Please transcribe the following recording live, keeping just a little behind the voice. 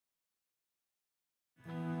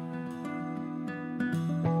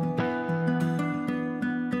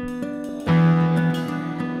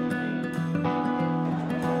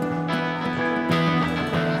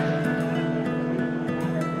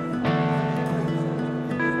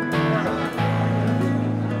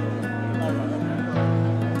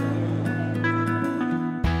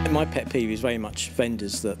My pet peeve is very much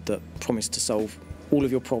vendors that promise to solve all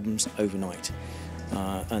of your problems overnight.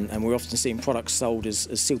 And we're often seeing products sold as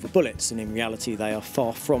silver bullets, and in reality they are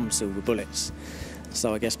far from silver bullets.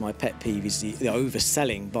 So I guess my pet peeve is the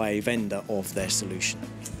overselling by a vendor of their solution.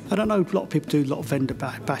 I don't know, a lot of people do a lot of vendor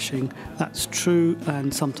bashing. That's true,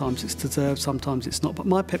 and sometimes it's deserved, sometimes it's not. But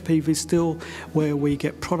my pet peeve is still where we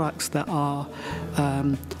get products that are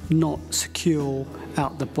not secure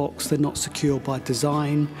out the box, they're not secure by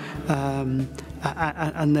design,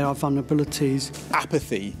 and there are vulnerabilities.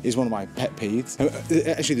 Apathy is one of my pet peeves.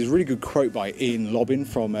 Actually, there's a really good quote by Ian Lobbin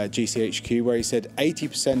from GCHQ where he said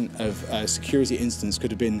 80% of security incidents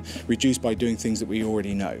could have been reduced by doing things that we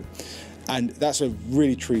already know. And that's a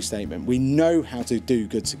really true statement. We know how to do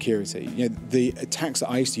good security. You know, the attacks that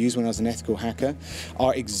I used to use when I was an ethical hacker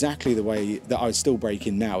are exactly the way that I would still break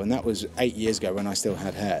in now, and that was 8 years ago when I still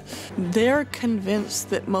had hair. They're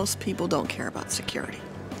convinced that most people don't care about security,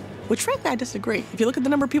 which frankly I disagree. If you look at the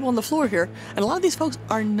number of people on the floor here, and a lot of these folks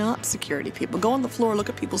are not security people. Go on the floor, look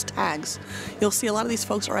at people's tags. You'll see a lot of these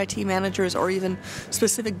folks are IT managers or even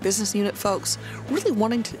specific business unit folks really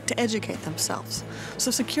wanting to educate themselves.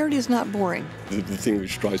 So security is not boring. The thing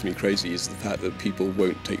which drives me crazy is the fact that people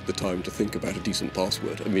won't take the time to think about a decent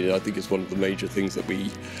password. I mean, I think it's one of the major things that we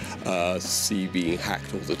see being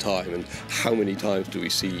hacked all the time. And how many times do we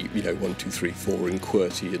see, 1, 2, 3, 4 in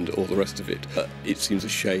QWERTY and all the rest of it? It seems a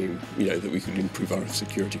shame that we could improve our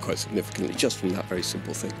security quite significantly just from that very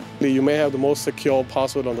simple thing. You may have the most secure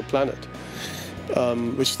password on the planet,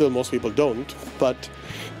 which still most people don't, but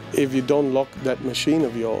if you don't lock that machine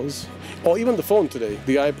of yours, or even the phone today,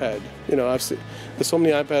 the iPad, there's so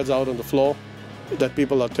many iPads out on the floor that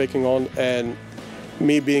people are taking on, and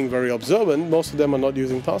me being very observant, most of them are not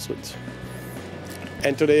using passwords.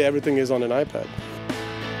 And today everything is on an iPad.